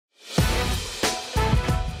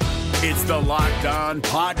It's the Locked On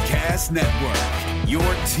Podcast Network, your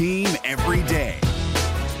team every day.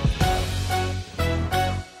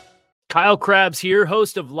 Kyle Krabs here,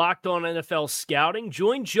 host of Locked On NFL Scouting.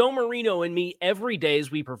 Join Joe Marino and me every day as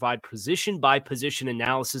we provide position-by-position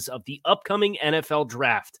analysis of the upcoming NFL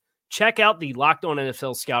Draft. Check out the Locked On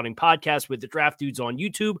NFL Scouting podcast with the Draft Dudes on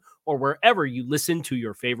YouTube or wherever you listen to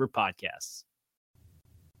your favorite podcasts.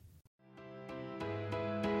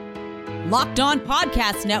 Locked On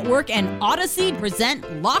Podcast Network and Odyssey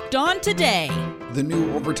present Locked On Today. The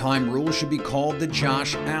new overtime rule should be called the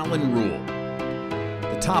Josh Allen rule.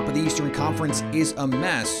 The top of the Eastern Conference is a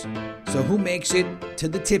mess, so who makes it to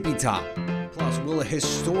the tippy top? Plus, will a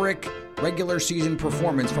historic regular season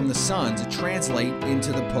performance from the Suns translate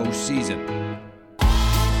into the postseason?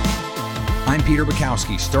 I'm Peter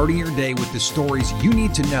Bukowski, starting your day with the stories you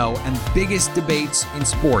need to know and biggest debates in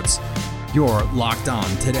sports. You're Locked On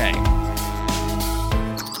Today.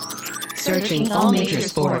 Searching all major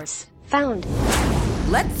sports. Found.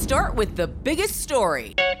 Let's start with the biggest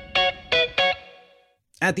story.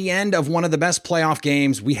 At the end of one of the best playoff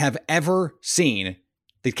games we have ever seen,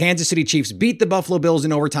 the Kansas City Chiefs beat the Buffalo Bills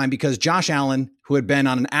in overtime because Josh Allen, who had been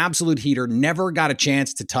on an absolute heater, never got a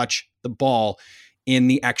chance to touch the ball in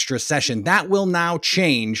the extra session. That will now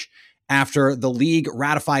change after the league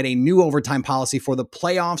ratified a new overtime policy for the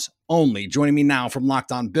playoffs only. Joining me now from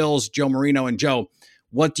Locked On Bills, Joe Marino. And Joe,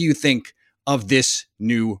 what do you think of this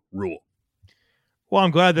new rule? Well,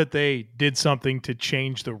 I'm glad that they did something to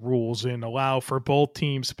change the rules and allow for both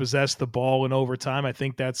teams to possess the ball in overtime. I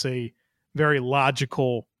think that's a very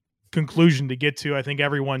logical conclusion to get to. I think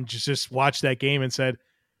everyone just watched that game and said,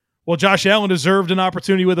 well, Josh Allen deserved an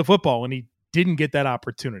opportunity with the football, and he didn't get that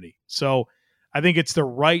opportunity. So I think it's the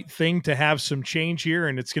right thing to have some change here,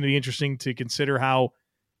 and it's going to be interesting to consider how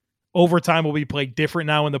overtime will be played different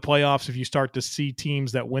now in the playoffs if you start to see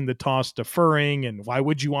teams that win the toss deferring, and why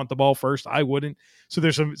would you want the ball first? I wouldn't. So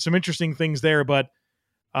there's some interesting things there, but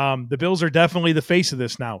the Bills are definitely the face of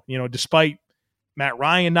this now. You know, despite Matt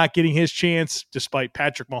Ryan not getting his chance, despite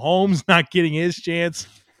Patrick Mahomes not getting his chance,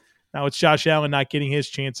 now it's Josh Allen not getting his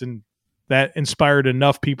chance, and that inspired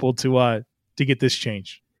enough people to get this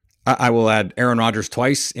change. I will add Aaron Rodgers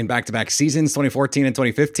twice in back-to-back seasons, 2014 and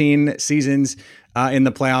 2015 seasons in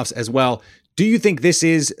the playoffs as well. Do you think this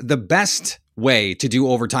is the best way to do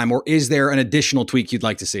overtime, or is there an additional tweak you'd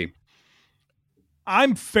like to see?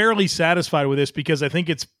 I'm fairly satisfied with this because I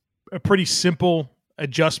think it's a pretty simple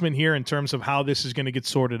adjustment here in terms of how this is going to get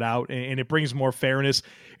sorted out, and it brings more fairness.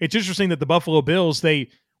 It's interesting that the Buffalo Bills, they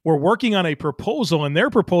were working on a proposal, and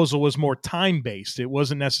their proposal was more time-based. It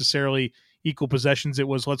wasn't necessarily equal possessions. It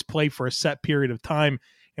was, let's play for a set period of time,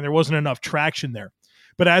 and there wasn't enough traction there.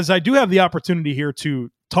 But as I do have the opportunity here to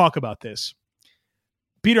talk about this,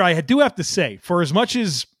 Peter, I do have to say, for as much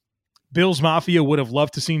as Bills Mafia would have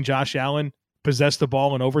loved to seen Josh Allen possess the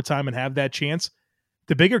ball in overtime and have that chance,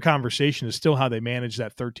 the bigger conversation is still how they manage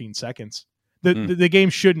that 13 seconds. The game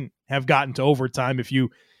shouldn't have gotten to overtime if you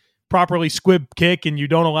properly squib kick and you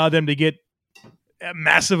don't allow them to get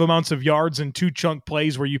massive amounts of yards and two chunk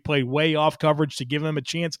plays where you play way off coverage to give them a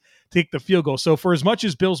chance to take the field goal. So for as much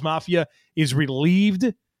as Bills Mafia is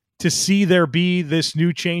relieved to see there be this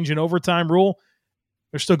new change in overtime rule,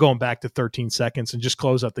 they're still going back to 13 seconds and just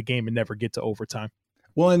close out the game and never get to overtime.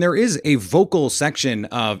 Well, and there is a vocal section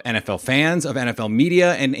of NFL fans, of NFL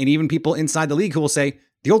media, and even people inside the league who will say,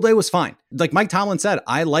 the old way was fine. Like Mike Tomlin said,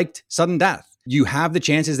 I liked sudden death. You have the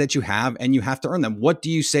chances that you have, and you have to earn them. What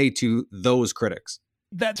do you say to those critics?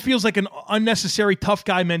 That feels like an unnecessary tough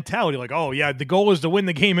guy mentality. Like, oh yeah, the goal is to win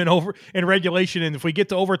the game in regulation, and if we get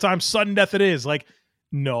to overtime, sudden death it is. Like,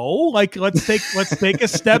 no, like let's take a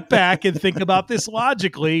step back and think about this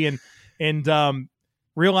logically, and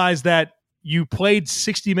realize that you played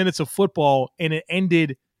 60 minutes of football and it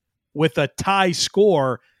ended with a tie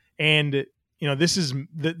score, and you know, this is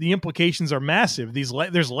the implications are massive.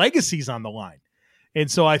 There's legacies on the line. And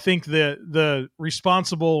so I think the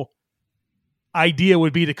responsible idea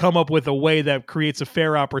would be to come up with a way that creates a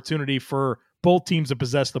fair opportunity for both teams to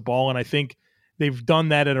possess the ball. And I think they've done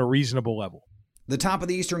that at a reasonable level. The top of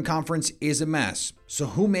the Eastern Conference is a mess. So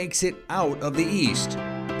who makes it out of the East?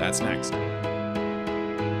 That's next.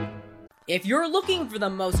 If you're looking for the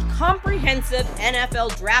most comprehensive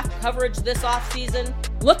NFL draft coverage this offseason,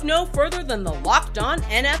 look no further than the Locked On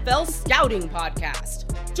NFL Scouting Podcast.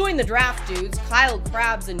 Join the Draft Dudes, Kyle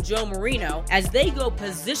Krabs and Joe Marino, as they go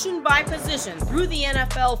position by position through the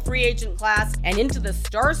NFL free agent class and into the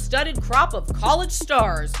star-studded crop of college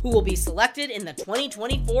stars who will be selected in the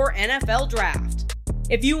 2024 NFL Draft.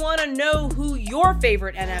 If you want to know who your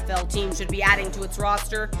favorite NFL team should be adding to its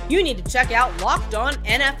roster, you need to check out Locked On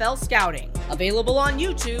NFL Scouting, available on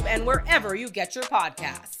YouTube and wherever you get your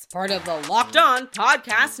podcasts. Part of the Locked On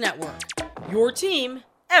Podcast Network, your team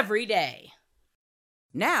every day.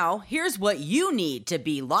 Now, here's what you need to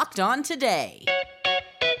be locked on today.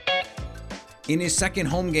 In his second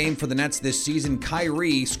home game for the Nets this season,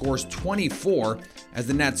 Kyrie scores 24 as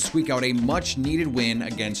the Nets squeak out a much-needed win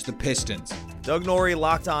against the Pistons. Doug Norrie,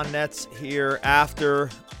 Locked On Nets, here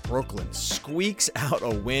after Brooklyn squeaks out a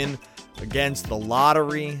win against the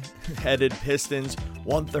lottery-headed Pistons,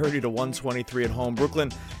 130-123 at home.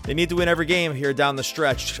 Brooklyn, they need to win every game here down the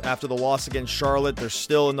stretch. After the loss against Charlotte, they're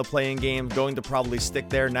still in the play-in game, going to probably stick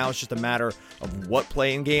there. Now it's just a matter of what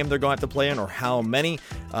play-in game they're going to have to play in or how many.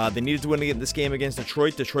 They needed to win this game against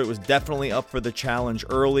Detroit. Detroit was definitely up for the challenge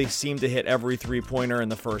early, seemed to hit every three-pointer in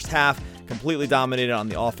the first half, completely dominated on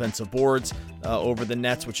the offensive boards over the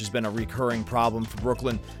Nets, which has been a recurring problem for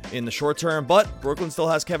Brooklyn in the short term. But Brooklyn still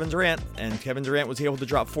has Kevin Durant, and Kevin Durant was able to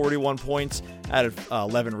drop 41 points out of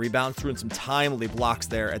 11 rebounds, threw in some timely blocks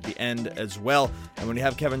there at the end as well. And when you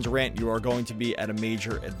have Kevin Durant, you are going to be at a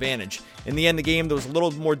major advantage. In the end, the game that was a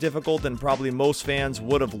little more difficult than probably most fans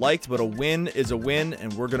would have liked, but a win is a win,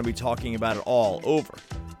 and we're going to be talking about it all over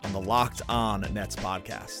on the Locked On Nets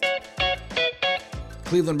podcast.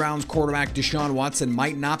 Cleveland Browns quarterback Deshaun Watson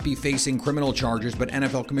might not be facing criminal charges, but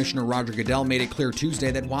NFL Commissioner Roger Goodell made it clear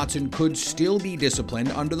Tuesday that Watson could still be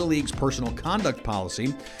disciplined under the league's personal conduct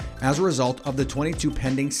policy as a result of the 22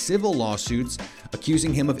 pending civil lawsuits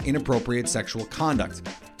accusing him of inappropriate sexual conduct.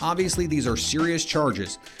 Obviously, these are serious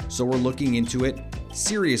charges, so we're looking into it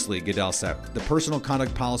seriously, Goodell said. The personal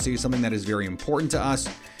conduct policy is something that is very important to us,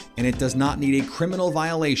 and it does not need a criminal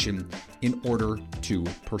violation in order to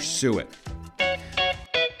pursue it.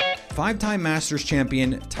 Five-time Masters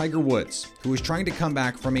champion Tiger Woods, who is trying to come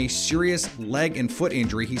back from a serious leg and foot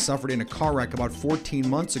injury he suffered in a car wreck about 14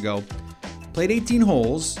 months ago, played 18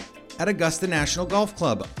 holes at Augusta National Golf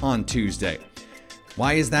Club on Tuesday.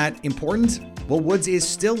 Why is that important? Well, Woods is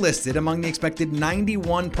still listed among the expected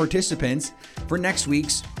 91 participants for next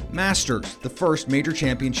week's Masters, the first major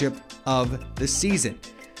championship of the season.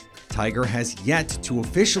 Tiger has yet to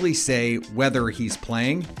officially say whether he's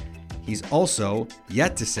playing. He's also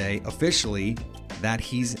yet to say officially that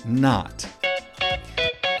he's not.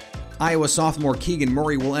 Iowa sophomore Keegan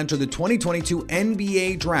Murray will enter the 2022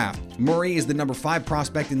 NBA Draft. Murray is the number 5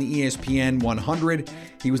 prospect in the ESPN 100.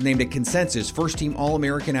 He was named a consensus first-team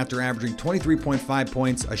All-American after averaging 23.5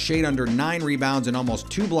 points, a shade under 9 rebounds, and almost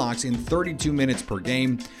 2 blocks in 32 minutes per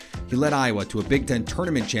game. He led Iowa to a Big Ten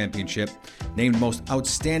tournament championship, named Most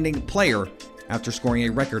Outstanding Player after scoring a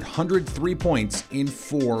record 103 points in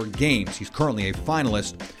 4 games. He's currently a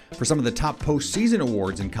finalist for some of the top postseason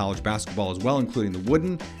awards in college basketball as well, including the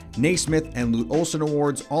Wooden, Naismith, and Lute Olson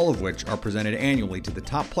Awards, all of which are presented annually to the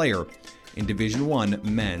top player in Division I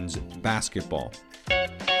men's basketball.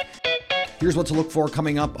 Here's what to look for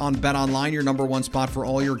coming up on BetOnline, your number one spot for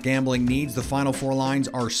all your gambling needs. The Final Four lines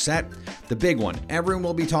are set. The big one, everyone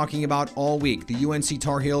will be talking about all week, the UNC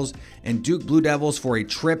Tar Heels and Duke Blue Devils for a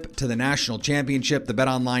trip to the national championship. The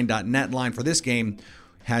BetOnline.net line for this game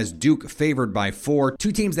has Duke favored by 4.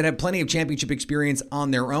 Two teams that have plenty of championship experience on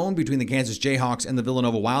their own between the Kansas Jayhawks and the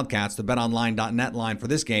Villanova Wildcats. The BetOnline.net line for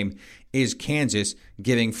this game is Kansas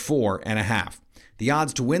giving 4.5. The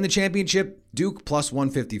odds to win the championship, Duke plus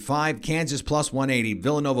 155, Kansas plus 180,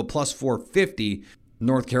 Villanova plus 450,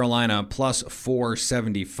 North Carolina plus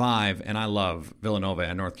 475, and I love Villanova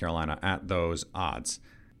and North Carolina at those odds.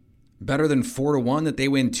 Better than 4-1 that they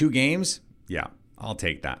win 2 games? Yeah, I'll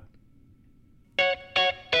take that.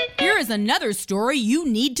 Here is another story you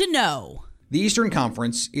need to know. The Eastern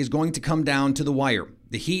Conference is going to come down to the wire.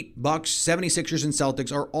 The Heat, Bucks, 76ers, and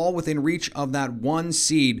Celtics are all within reach of that 1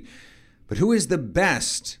 seed. But who is the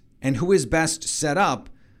best and who is best set up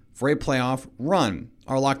for a playoff run?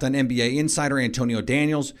 Our Locked On NBA insider Antonio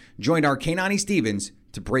Daniels joined our Kainani Stevens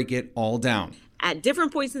to break it all down. At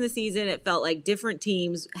different points in the season, it felt like different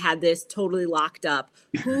teams had this totally locked up.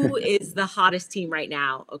 Who is the hottest team right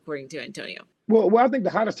now, according to Antonio? Well, I think the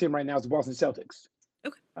hottest team right now is the Boston Celtics.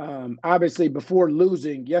 Okay. Obviously, before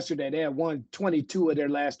losing yesterday, they had won 22 of their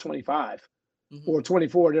last 25 or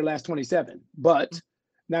 24 of their last 27. But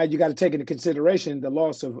now you got to take into consideration the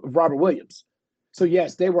loss of Robert Williams. So,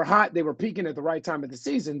 yes, they were hot. They were peaking at the right time of the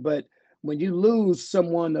season. But when you lose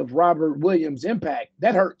someone of Robert Williams' impact,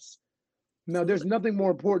 that hurts. Now, there's nothing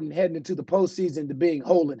more important heading into the postseason than being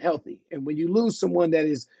whole and healthy. And when you lose someone that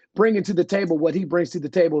is bringing to the table what he brings to the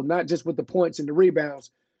table, not just with the points and the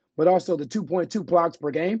rebounds, but also the 2.2 blocks per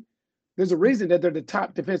game, there's a reason that they're the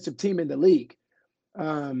top defensive team in the league.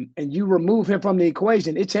 and you remove him from the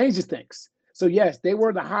equation, it changes things. So yes, they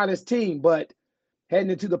were the hottest team, but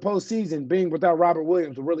heading into the postseason, being without Robert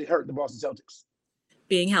Williams will really hurt the Boston Celtics.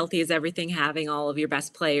 Being healthy is everything. Having all of your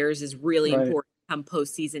best players is really important come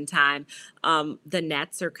postseason time. The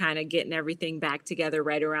Nets are kind of getting everything back together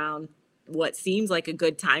right around what seems like a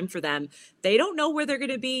good time for them. They don't know where they're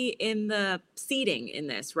going to be in the seeding in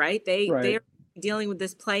this, right? They're dealing with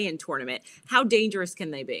this play-in tournament. How dangerous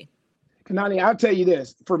can they be? Kanani, I'll tell you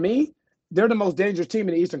this. For me, they're the most dangerous team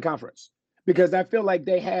in the Eastern Conference because I feel like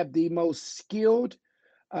they have the most skilled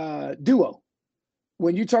duo.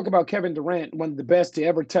 When you talk about Kevin Durant, one of the best to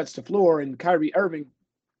ever touch the floor, and Kyrie Irving,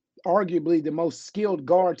 arguably the most skilled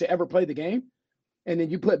guard to ever play the game, and then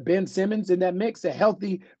you put Ben Simmons in that mix, a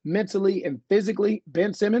healthy mentally and physically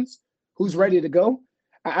Ben Simmons, who's ready to go,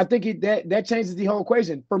 I think that changes the whole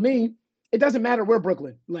equation. For me, it doesn't matter where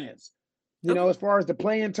Brooklyn lands. You know, as far as the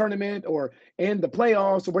play-in tournament or in the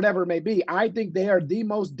playoffs or whatever it may be, I think they are the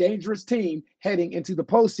most dangerous team heading into the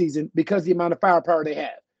postseason because of the amount of firepower they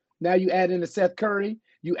have. Now you add in a Seth Curry,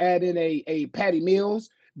 you add in a Patty Mills,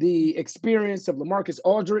 the experience of LaMarcus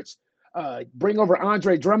Aldridge, bring over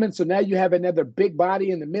Andre Drummond. So now you have another big body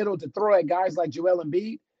in the middle to throw at guys like Joel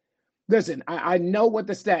Embiid. Listen, I know what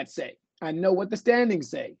the stats say. I know what the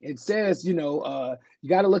standings say. It says, you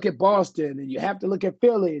got to look at Boston and you have to look at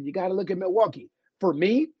Philly and you got to look at Milwaukee. For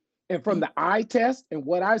me, and from the eye test and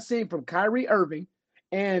what I've seen from Kyrie Irving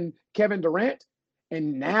and Kevin Durant,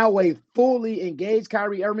 and now a fully engaged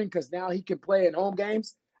Kyrie Irving because now he can play in home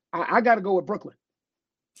games, I got to go with Brooklyn.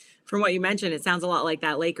 From what you mentioned, it sounds a lot like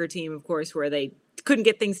that Laker team, of course, where they couldn't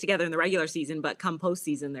get things together in the regular season, but come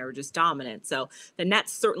postseason, they were just dominant. So the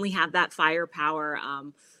Nets certainly have that firepower.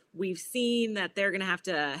 We've seen that they're going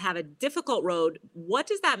to have a difficult road. What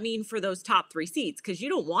does that mean for those top three seeds? Because you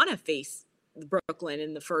don't want to face Brooklyn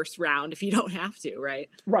in the first round if you don't have to, right?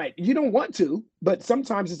 Right. You don't want to, but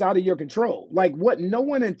sometimes it's out of your control. Like what no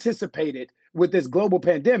one anticipated with this global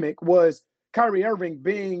pandemic was Kyrie Irving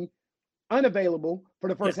being unavailable for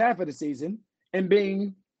the first half of the season and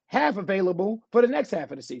being half available for the next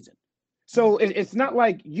half of the season. So it's not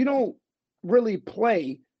like you don't really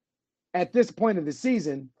play at this point of the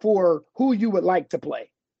season for who you would like to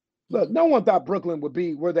play. Look, no one thought Brooklyn would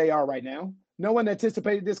be where they are right now. No one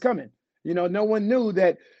anticipated this coming. No one knew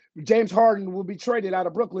that James Harden would be traded out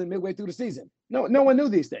of Brooklyn midway through the season. No one knew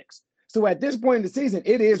these things. So at this point in the season,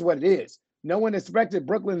 it is what it is. No one expected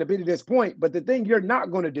Brooklyn to be to this point. But the thing you're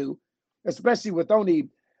not going to do, especially with only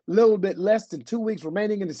a little bit less than 2 weeks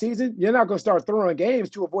remaining in the season, you're not going to start throwing games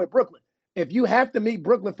to avoid Brooklyn. If you have to meet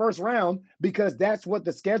Brooklyn first round because that's what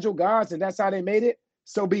the schedule gods and that's how they made it,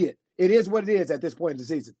 so be it. It is what it is at this point in the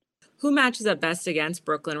season. Who matches up best against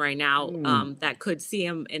Brooklyn right now that could see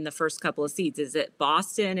them in the first couple of seeds? Is it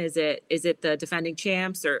Boston? Is it the defending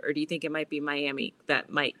champs? Or do you think it might be Miami that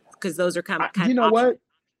might – because those are kind of you know what?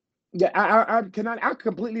 Yeah, I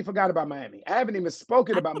completely forgot about Miami. I haven't even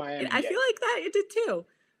spoken about Miami I feel like that it did too.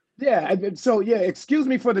 Yeah, so excuse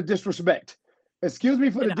me for the disrespect. Excuse me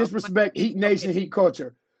for the disrespect, Heat Nation, Heat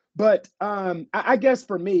culture. But I guess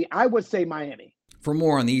for me, I would say Miami. For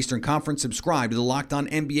more on the Eastern Conference, subscribe to the Locked On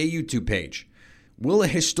NBA YouTube page. Will a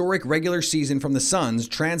historic regular season from the Suns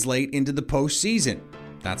translate into the postseason?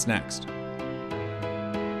 That's next.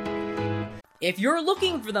 If you're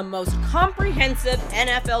looking for the most comprehensive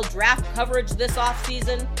NFL draft coverage this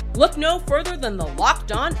offseason, look no further than the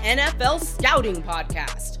Locked On NFL Scouting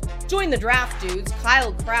Podcast. Join the draft dudes,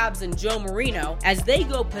 Kyle Krabs and Joe Marino, as they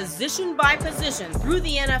go position by position through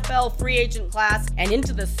the NFL free agent class and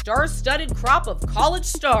into the star-studded crop of college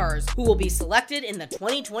stars who will be selected in the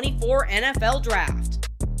 2024 NFL Draft.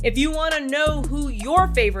 If you want to know who your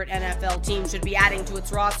favorite NFL team should be adding to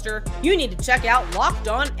its roster, you need to check out Locked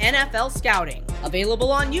On NFL Scouting,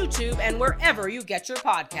 available on YouTube and wherever you get your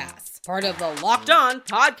podcasts. Part of the Locked On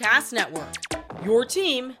Podcast Network, your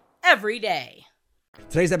team every day.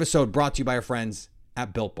 Today's episode brought to you by our friends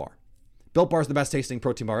at Built Bar. Built Bar is the best tasting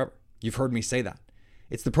protein bar ever. You've heard me say that.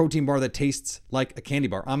 It's the protein bar that tastes like a candy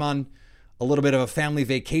bar. I'm on a little bit of a family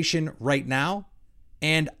vacation right now,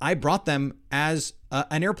 and I brought them as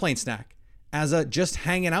an airplane snack, as a just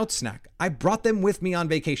hanging out snack. I brought them with me on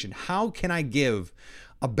vacation. How can I give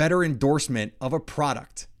a better endorsement of a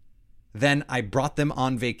product than I brought them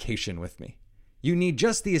on vacation with me? You need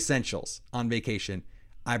just the essentials on vacation.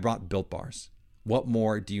 I brought Built Bars. What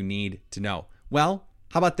more do you need to know? Well,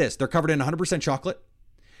 how about this? They're covered in 100% chocolate,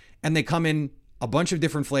 and they come in a bunch of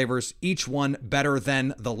different flavors, each one better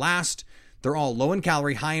than the last. They're all low in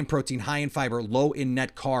calorie, high in protein, high in fiber, low in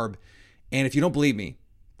net carb. And if you don't believe me,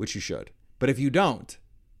 which you should, but if you don't,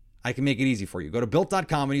 I can make it easy for you. Go to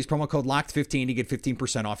Built.com and use promo code LOCKED15 to get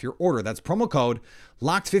 15% off your order. That's promo code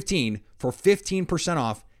LOCKED15 for 15%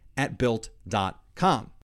 off at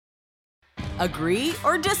Built.com. Agree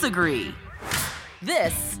or disagree?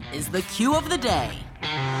 This is the cue of the day.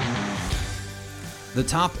 The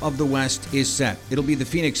top of the West is set. It'll be the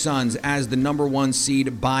Phoenix Suns as the number 1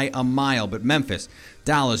 seed by a mile. But Memphis,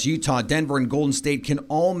 Dallas, Utah, Denver, and Golden State can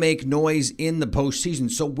all make noise in the postseason.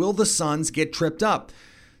 So will the Suns get tripped up?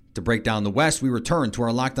 To break down the West, we return to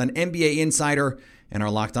our Locked On NBA insider and our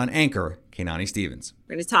Locked On anchor, Kainani Stevens.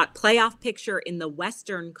 We're going to talk playoff picture in the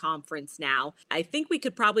Western Conference now. I think we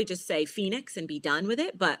could probably just say Phoenix and be done with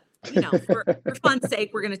it, but for fun's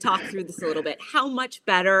sake, we're going to talk through this a little bit. How much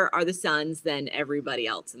better are the Suns than everybody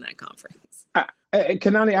else in that conference?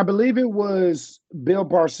 Kainani, I believe it was Bill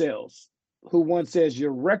Parcells who once says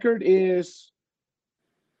your record is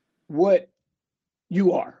what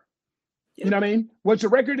you are. You know what I mean? What your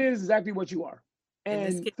record is exactly what you are.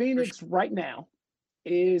 And Phoenix right now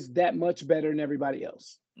is that much better than everybody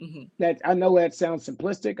else. Mm-hmm. That I know that sounds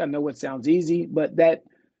simplistic. I know it sounds easy, but that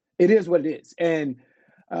it is what it is. And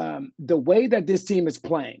the way that this team is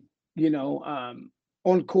playing,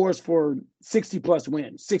 on course for 60 plus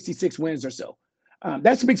wins, 66 wins or so,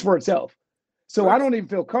 that speaks for itself. So I don't even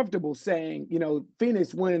feel comfortable saying,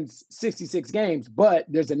 Phoenix wins 66 games, but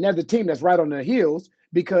there's another team that's right on their heels,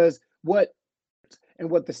 because what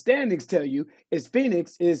the standings tell you is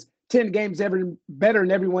Phoenix is 10 games better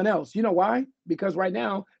than everyone else. You know why? Because right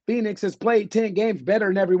now Phoenix has played 10 games better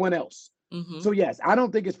than everyone else. Mm-hmm. So yes, I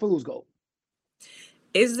don't think it's fool's gold.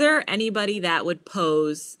 Is there anybody that would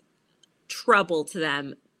pose trouble to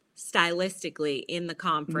them stylistically in the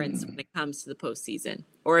conference when it comes to the postseason?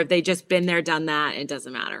 Or have they just been there, done that, and it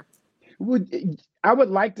doesn't matter? I would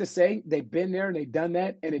like to say they've been there and they've done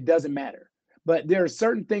that and it doesn't matter. But there are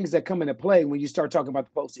certain things that come into play when you start talking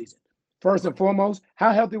about the postseason. First and foremost,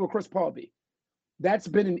 how healthy will Chris Paul be? That's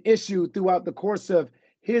been an issue throughout the course of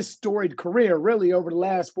his storied career, really over the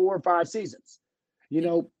last 4 or 5 seasons.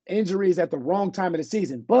 Injuries at the wrong time of the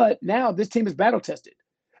season. But now this team is battle-tested.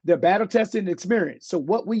 They're battle-tested and experienced. So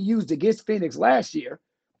what we used against Phoenix last year,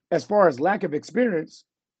 as far as lack of experience,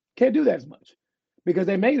 can't do that as much because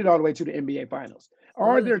they made it all the way to the NBA Finals.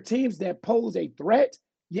 Are there teams that pose a threat?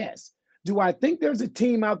 Yes. Do I think there's a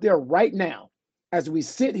team out there right now, as we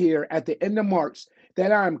sit here at the end of March,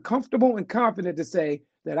 that I'm comfortable and confident to say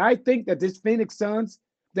that I think that this Phoenix Suns,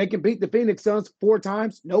 they can beat the Phoenix Suns 4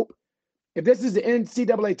 times? Nope. If this is the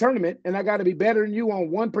NCAA tournament and I got to be better than you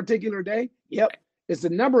on one particular day, yep, it's a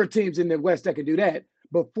number of teams in the West that can do that.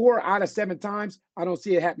 But 4 out of 7 times, I don't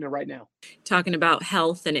see it happening right now. Talking about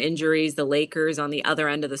health and injuries, the Lakers on the other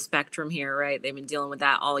end of the spectrum here, right? They've been dealing with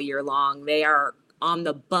that all year long. They are on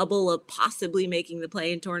the bubble of possibly making the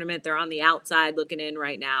play-in tournament. They're on the outside looking in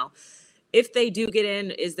right now. If they do get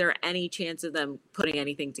in, is there any chance of them putting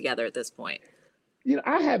anything together at this point?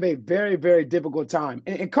 I have a very, very difficult time.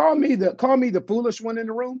 And call me the foolish one in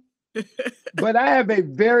the room, but I have a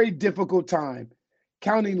very difficult time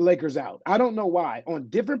counting the Lakers out. I don't know why. On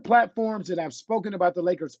different platforms that I've spoken about the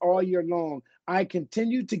Lakers all year long, I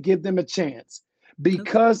continue to give them a chance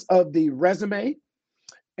because of the resume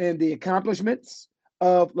and the accomplishments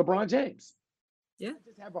of LeBron James. Yeah. I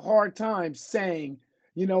just have a hard time saying,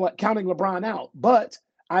 counting LeBron out. But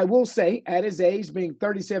I will say, at his age, being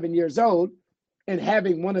 37 years old and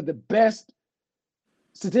having one of the best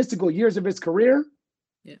statistical years of his career,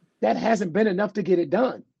 that hasn't been enough to get it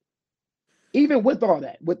done. Even with all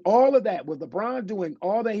that, with LeBron doing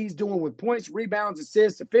all that he's doing with points, rebounds,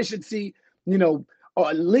 assists, efficiency,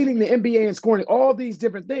 leading the NBA in scoring, all these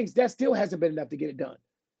different things, that still hasn't been enough to get it done.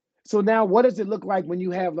 So now what does it look like when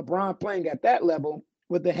you have LeBron playing at that level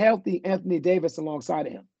with the healthy Anthony Davis alongside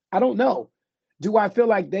of him? I don't know. Do I feel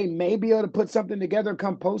like they may be able to put something together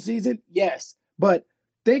come postseason? Yes. But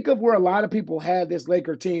think of where a lot of people had this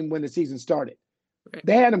Laker team when the season started. Right.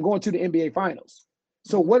 They had them going to the NBA Finals.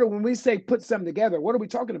 So when we say put something together, what are we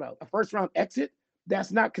talking about? A first-round exit?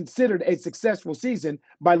 That's not considered a successful season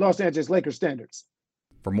by Los Angeles Lakers standards.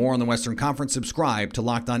 For more on the Western Conference, subscribe to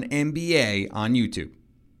Locked On NBA on YouTube.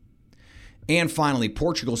 And finally,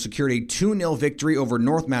 Portugal secured a 2-0 victory over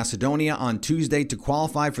North Macedonia on Tuesday to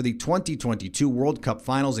qualify for the 2022 World Cup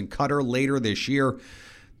Finals in Qatar later this year.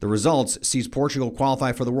 The results sees Portugal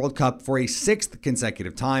qualify for the World Cup for a 6th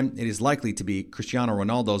consecutive time. It is likely to be Cristiano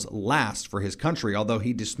Ronaldo's last for his country, although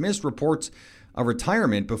he dismissed reports of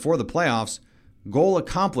retirement before the playoffs. Goal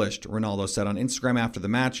accomplished, Ronaldo said on Instagram after the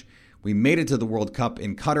match. We made it to the World Cup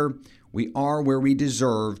in Qatar. We are where we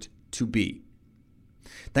deserved to be.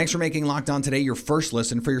 Thanks for making Locked On Today your first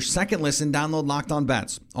listen. For your second listen, download Locked On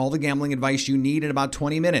Bets. All the gambling advice you need in about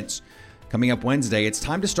 20 minutes. Coming up Wednesday, it's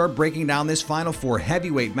time to start breaking down this Final Four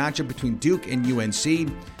heavyweight matchup between Duke and UNC.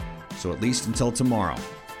 So at least until tomorrow,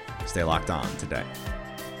 stay locked on today.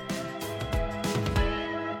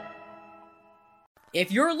 If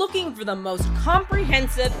you're looking for the most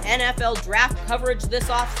comprehensive NFL draft coverage this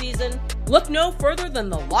offseason, look no further than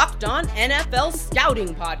the Locked On NFL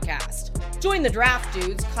Scouting Podcast. Join the draft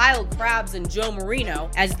dudes, Kyle Krabs and Joe Marino,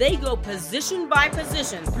 as they go position by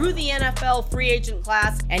position through the NFL free agent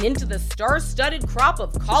class and into the star-studded crop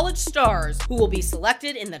of college stars who will be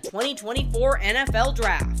selected in the 2024 NFL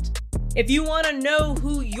Draft. If you want to know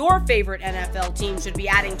who your favorite NFL team should be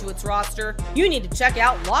adding to its roster, you need to check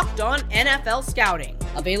out Locked On NFL Scouting,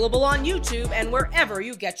 available on YouTube and wherever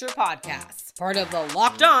you get your podcasts. Part of the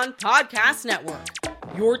Locked On Podcast Network,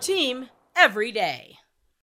 your team every day.